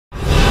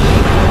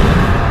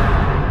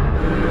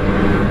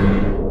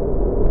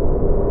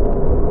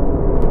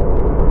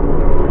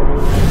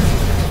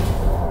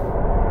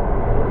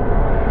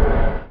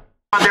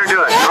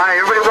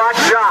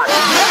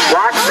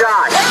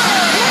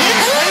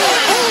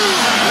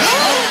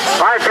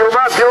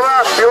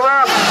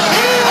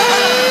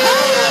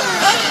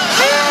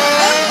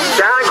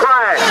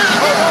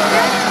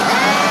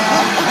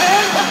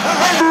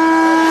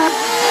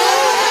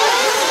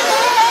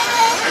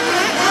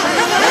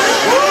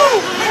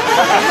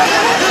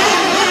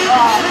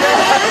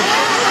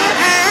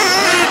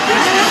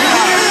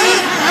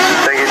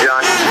Thank you,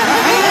 John.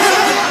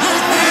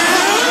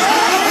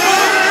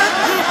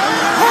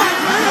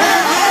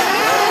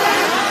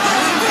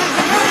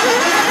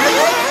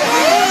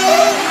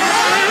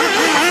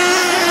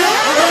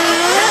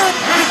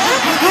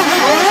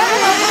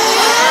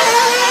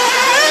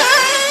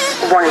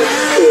 One,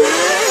 two,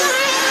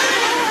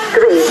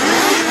 three,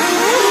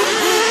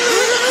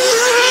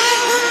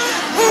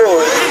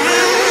 four,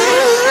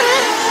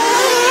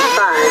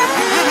 five,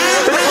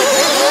 six,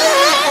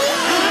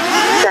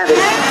 seven,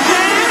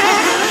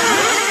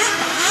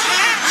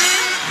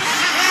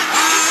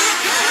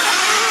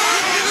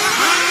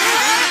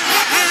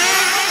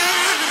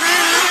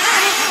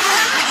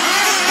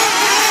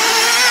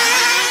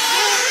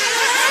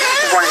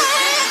 one,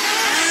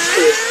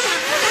 two,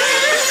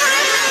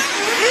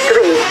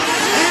 three,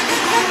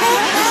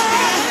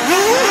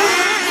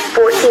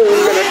 14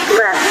 minutes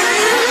left.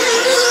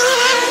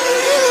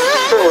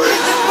 4,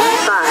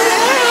 5,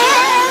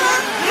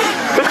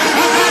 6.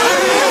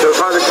 So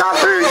far the top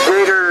three,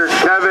 Jader,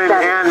 Kevin,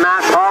 7, and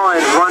Matt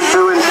Collins, 1,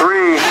 2, and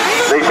 3.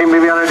 They seem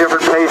to be on a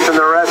different pace than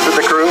the rest of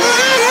the crew.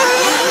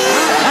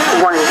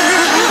 1.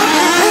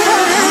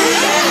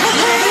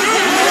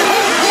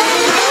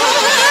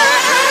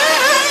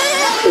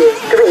 2,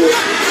 3.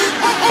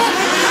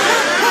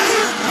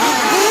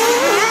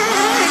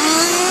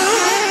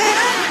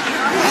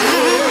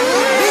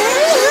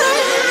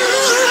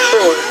 4,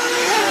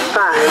 5.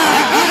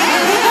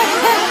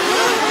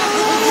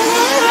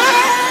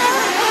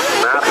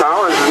 Matt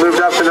Collins has moved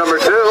up to number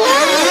 2.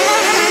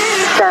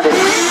 7.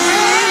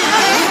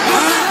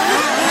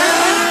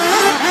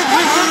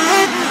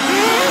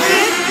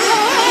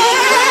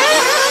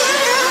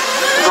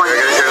 1. They're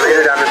going to lead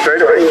it down the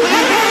straightaway. 3.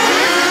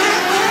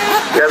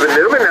 Kevin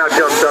Newman now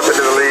jumps up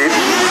into the lead.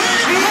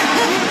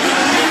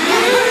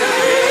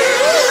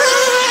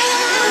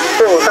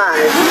 4,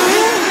 5.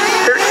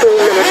 13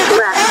 minutes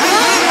left.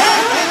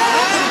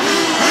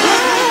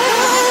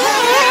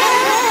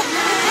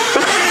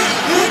 6.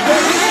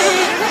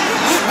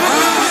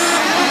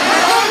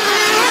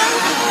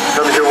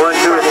 Comes your 1,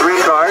 2, and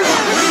 3 cars.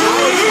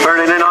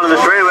 Burning in onto the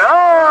straightaway.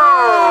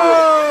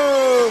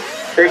 Oh!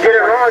 They get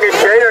it wrong and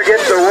Jader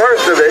gets the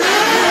worst of it.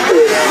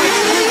 2,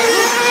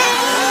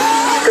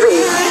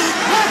 3.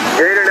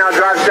 Jader now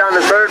drops down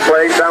to 3rd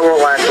place. That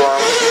won't last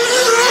long.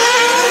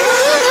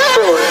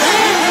 4,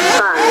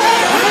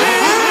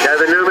 5.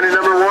 Kevin Newman in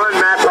number 1.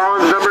 Matt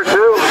Collins number 2.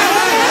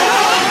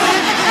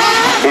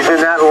 He's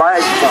in that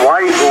light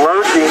white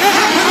Losi.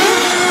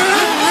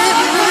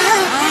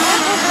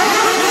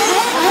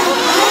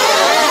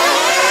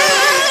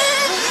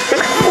 6,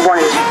 1.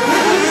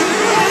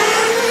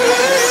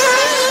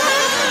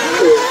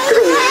 2,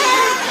 3.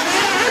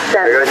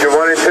 There 7. goes your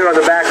 1 and 2 on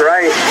the back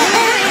right.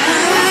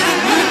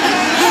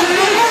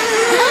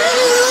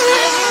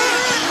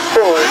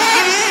 4.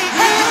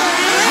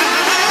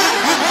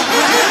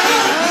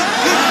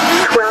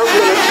 12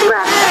 minutes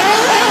left.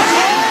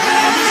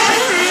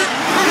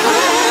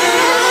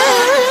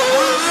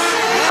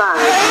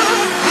 5.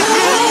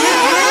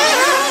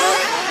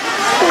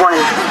 1.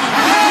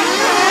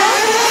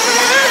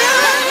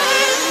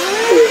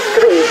 2,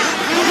 3.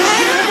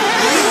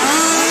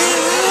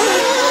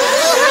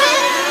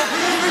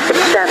 6,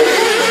 7.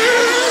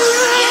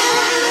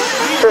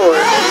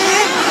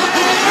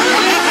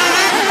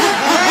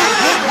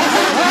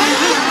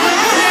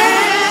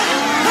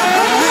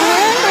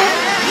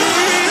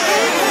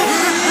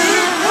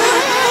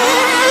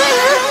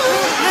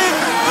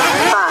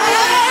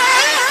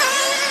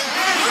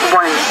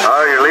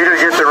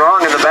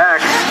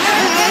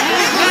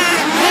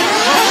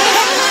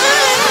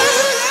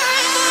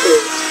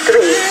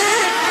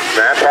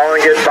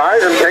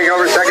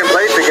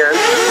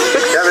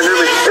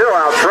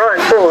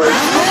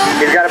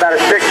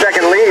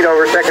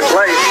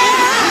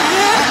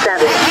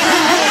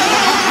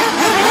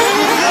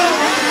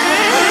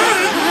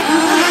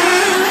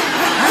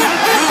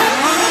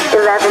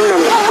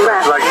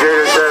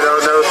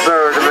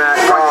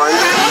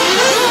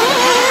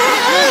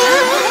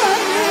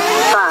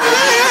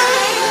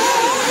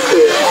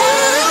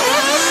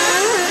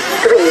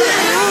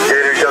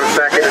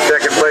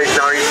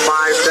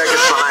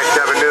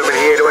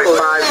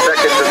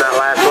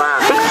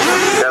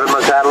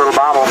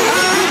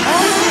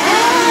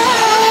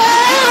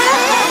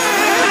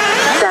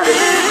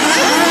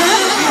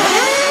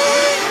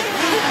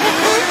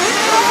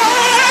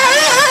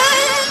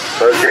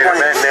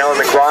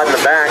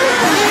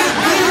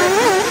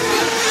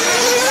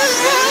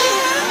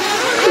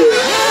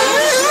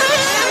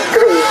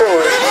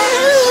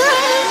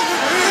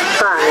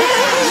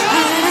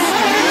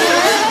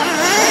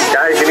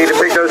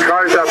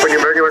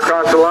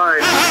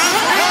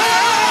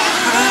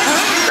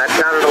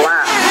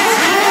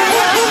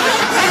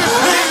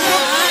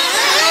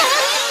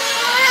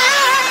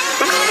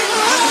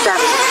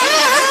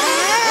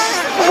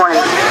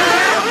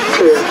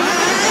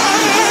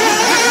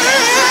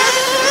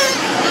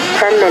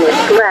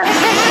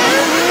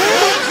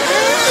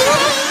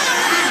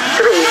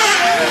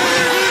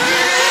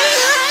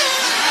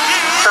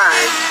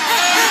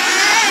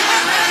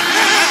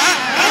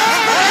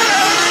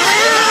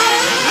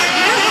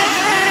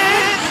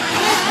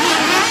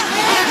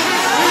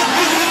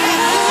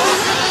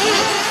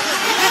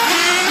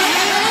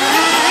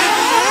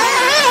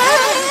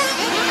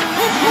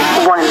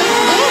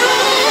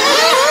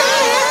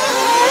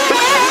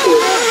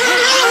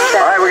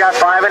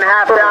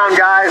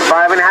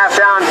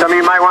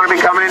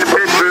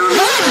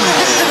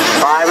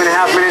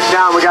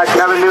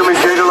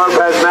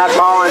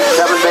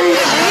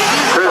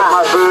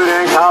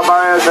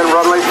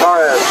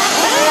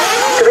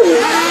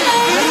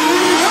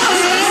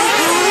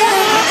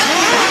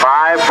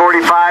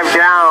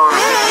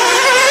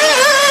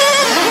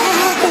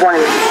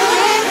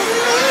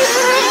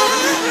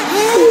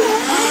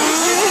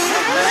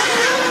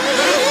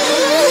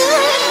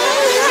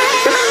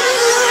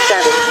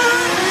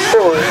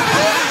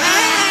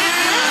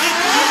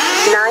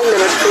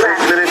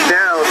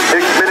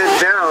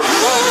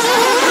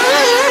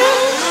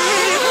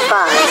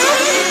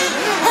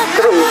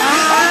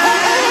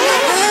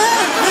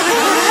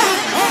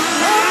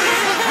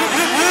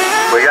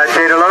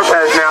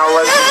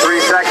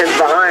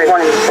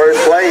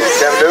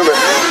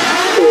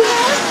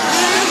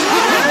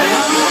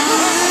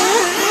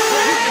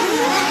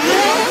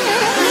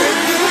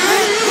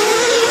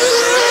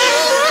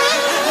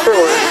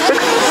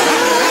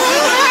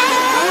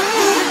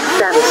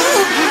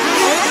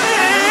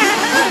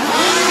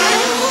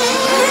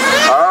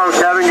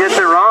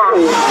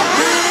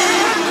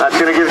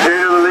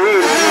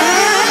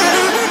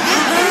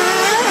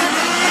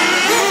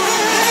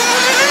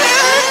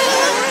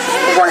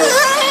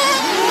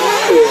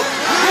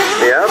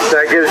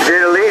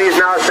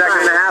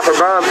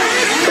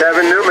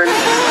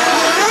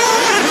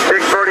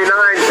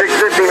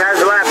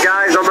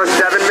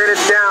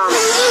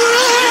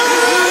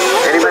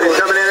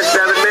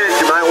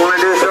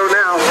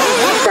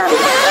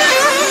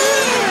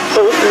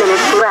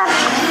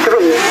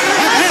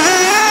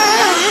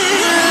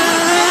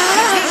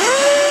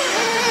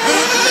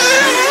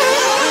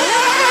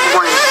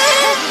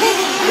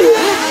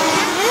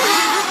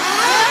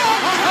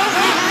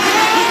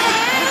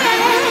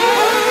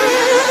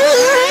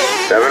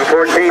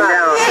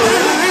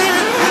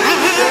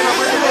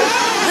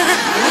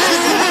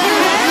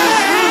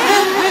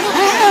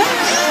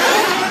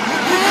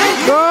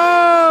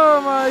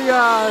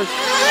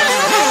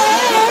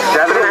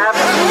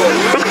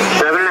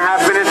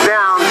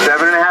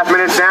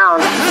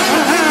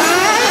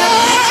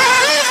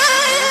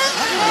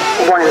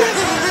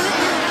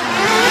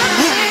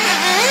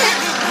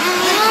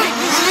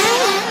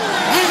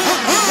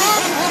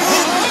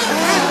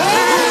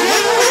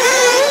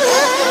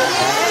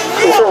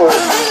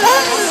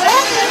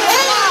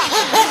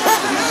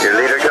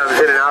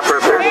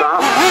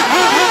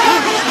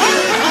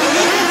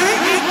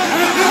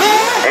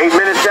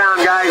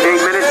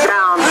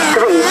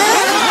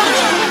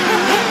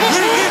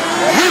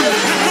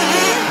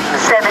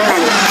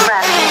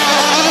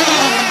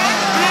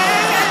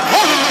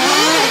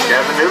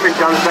 Newman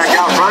comes back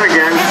out front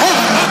again. 1,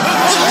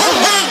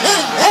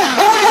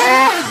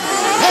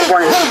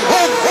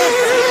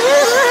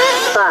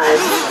 5,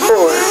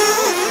 4,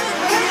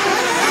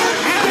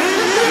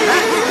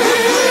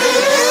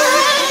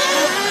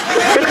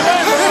 6,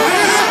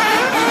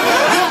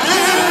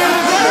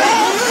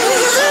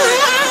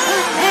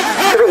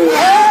 3,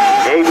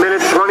 8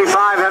 minutes 25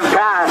 have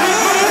passed.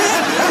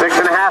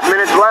 6.5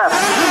 minutes left.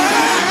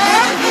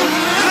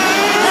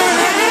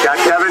 Got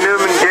Kevin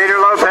Newman, Gator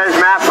Lopez,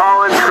 Matt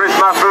Collins, Chris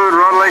Mahfoud,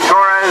 Rodley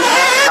Torres,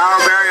 Kyle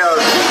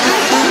Barrios.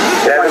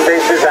 7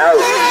 bases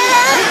out.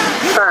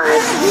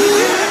 5,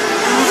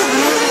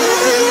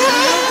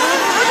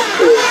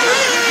 2,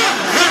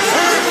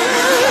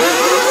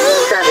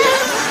 7,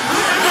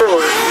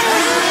 4,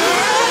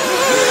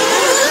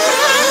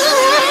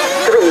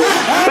 3,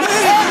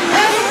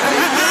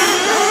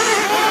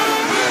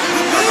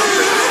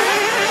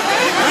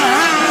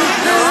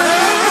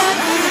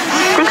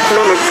 6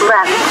 minutes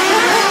left.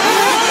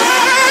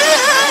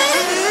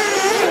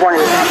 1, 9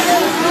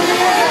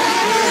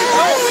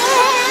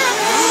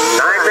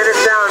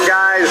 minutes down,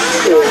 guys.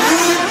 2,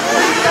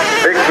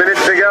 6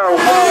 minutes to go.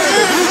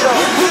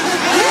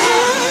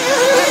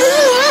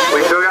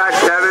 We still got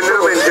Kevin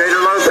Newman,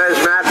 Gator Lopez,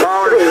 Matt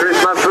Collins, Chris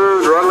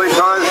Mahfoud, Rodley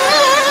Torres,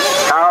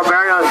 Kyle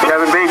Barrios,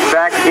 Kevin Bates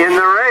back in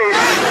the race.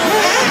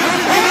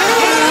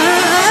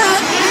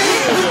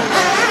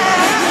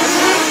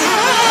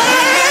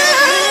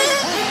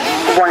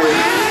 1,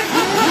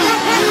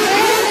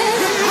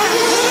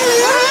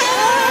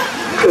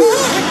 2,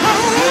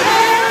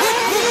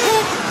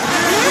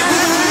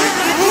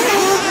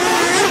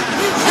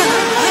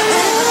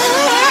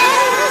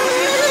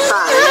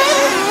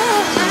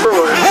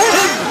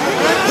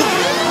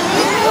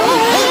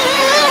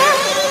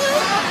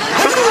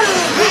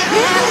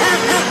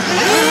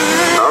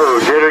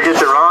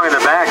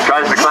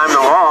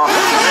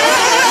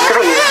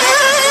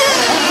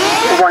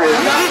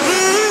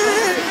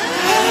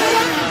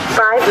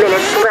 5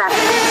 minutes left.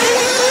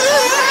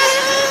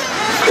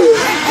 2.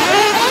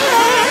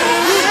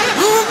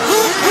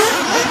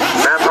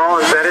 Matt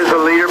Collins, that is the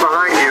leader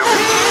behind you.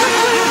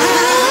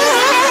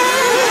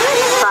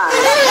 5,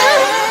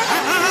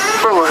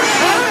 4, 6,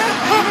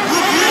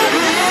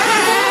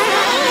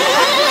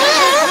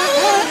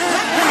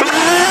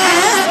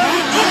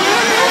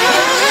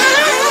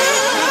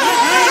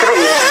 3,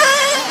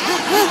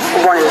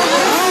 1,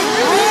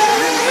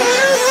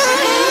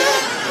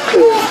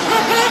 2.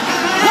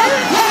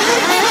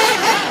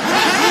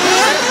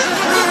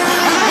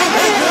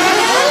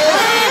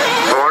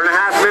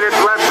 4.5 minutes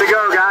left to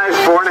go, guys.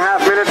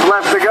 4.5 minutes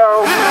left to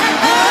go.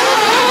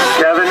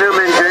 Kevin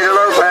Newman, Gator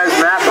Lopez,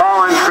 Matt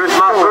Collins, Chris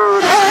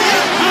Mahfoud.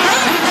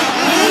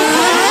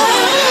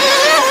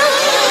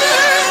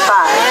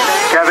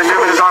 5, Kevin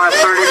Newman is on a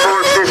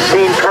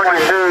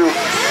 34-15-22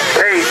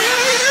 pace.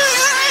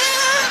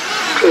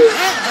 2,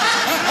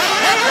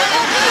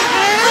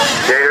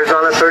 Gator's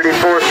on a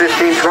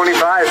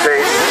 34-15-25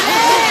 pace.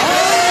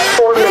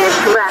 4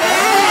 minutes left.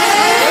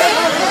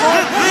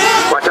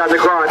 Watch out the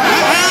quad.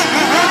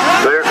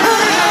 Clear.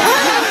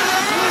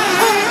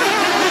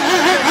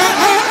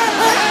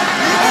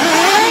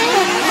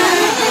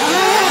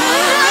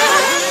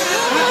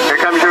 Here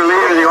comes your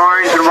leader, the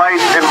orange and white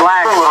and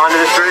black, onto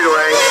the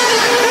straightaway.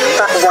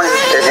 1,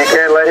 If you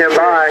can't let him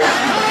by.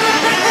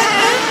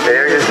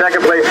 There's your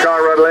second place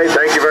car, Rudley.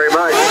 Thank you very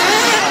much.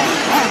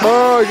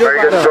 Oh, Very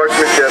good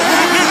sportsmanship.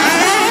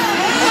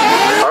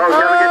 Oh,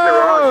 Kevin gets it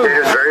wrong.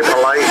 Gator's very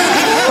polite.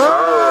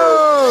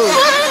 Oh.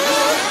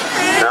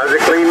 That was a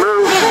clean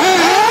move.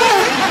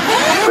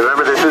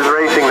 Remember, this is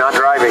racing, not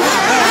driving.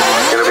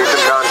 Gonna be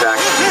some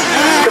contact.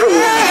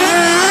 3,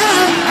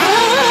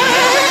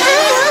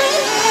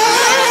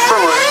 4,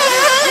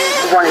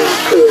 1,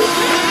 2.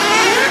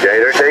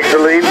 Gator takes the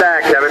lead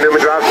back. Kevin Newman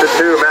drops to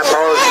 2. Matt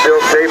Paul is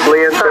still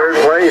safely in third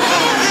place.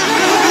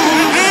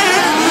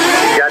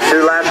 He's got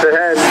 2 laps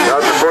ahead.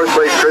 Out to fourth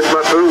place, Chris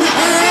Mahfoud.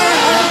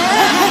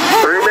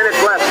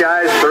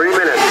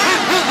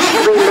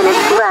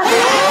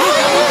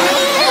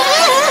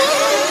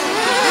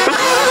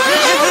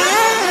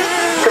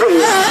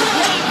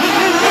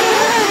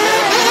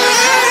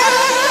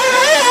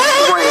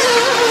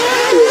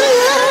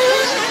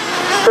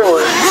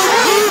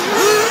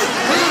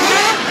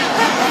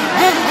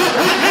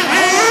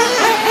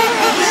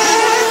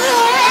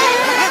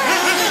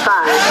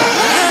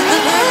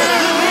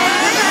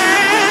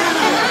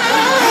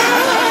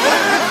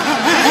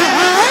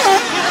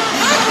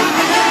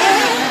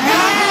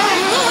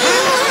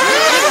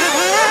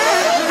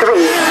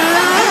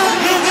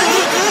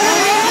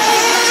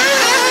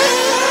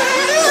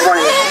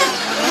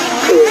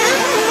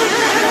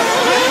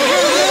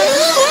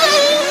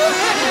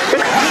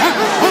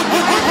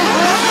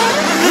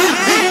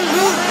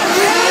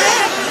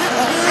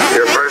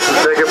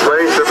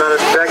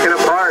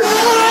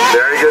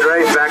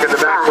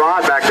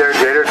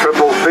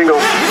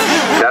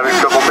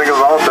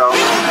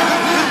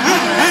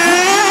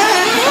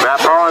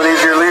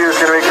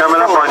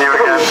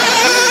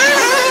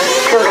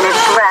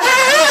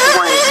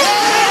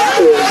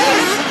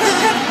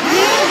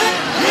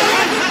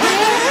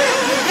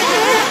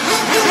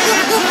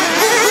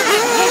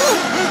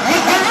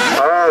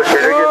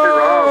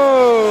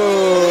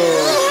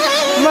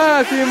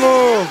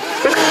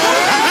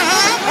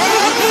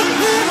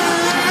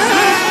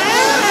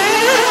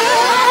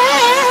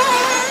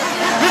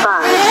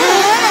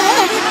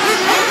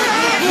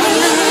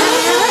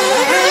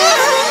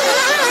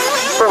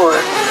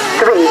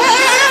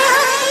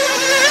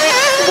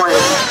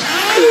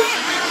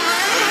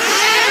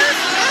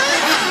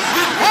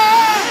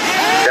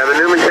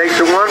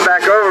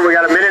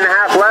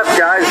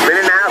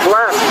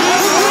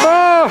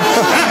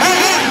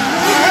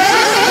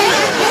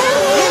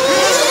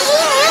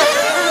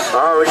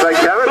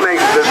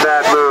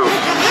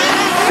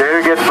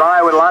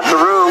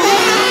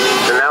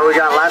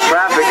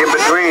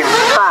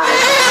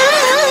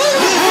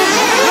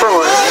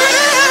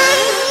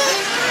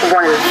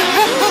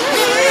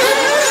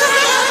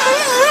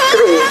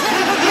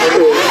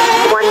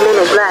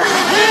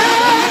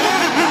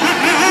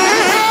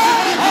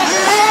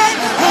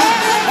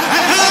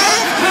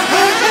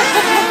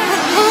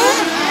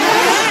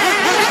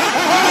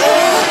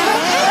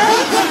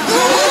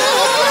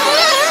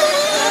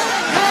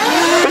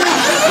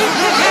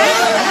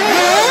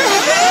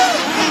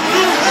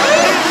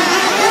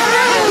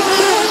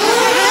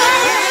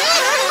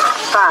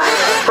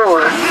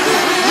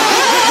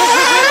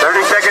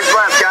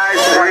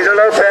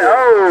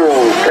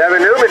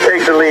 Movement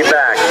takes the lead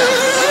back.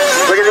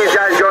 Look at these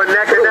guys going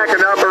neck and neck in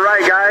the upper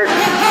right, guys.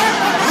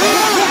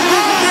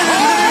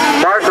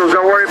 Marshals,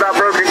 don't worry about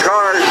broken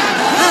cars.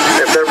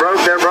 If they're broke,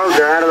 they're broke.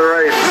 They're out of the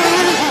race.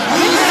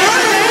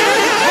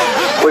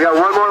 We got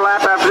one more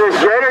lap after this.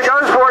 Jader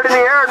goes for it in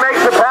the air and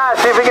makes the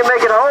pass. See if he can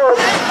make it hold.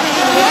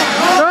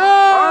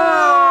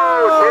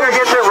 Oh,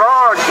 Jader gets it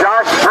wrong.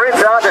 Josh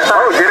sprints out there.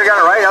 Oh, Jader got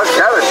it right. That was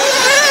Kevin.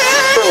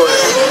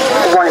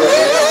 4, 1,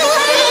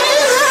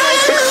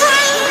 6,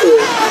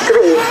 2,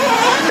 3.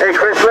 Hey,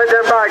 Chris, let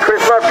them by.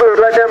 Chris, my food.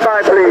 Let them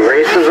by, please.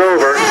 Race is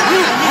over.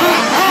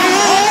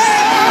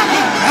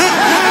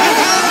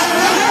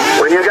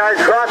 When you guys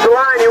cross the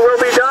line, you will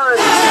be done.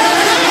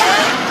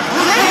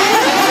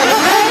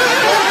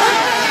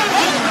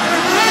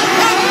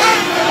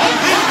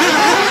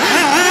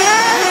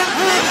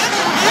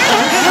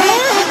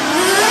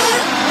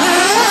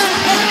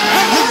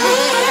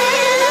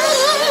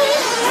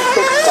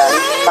 Done,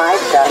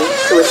 5 done,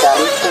 2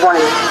 done,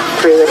 1,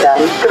 3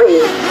 done,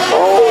 3.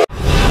 Oh.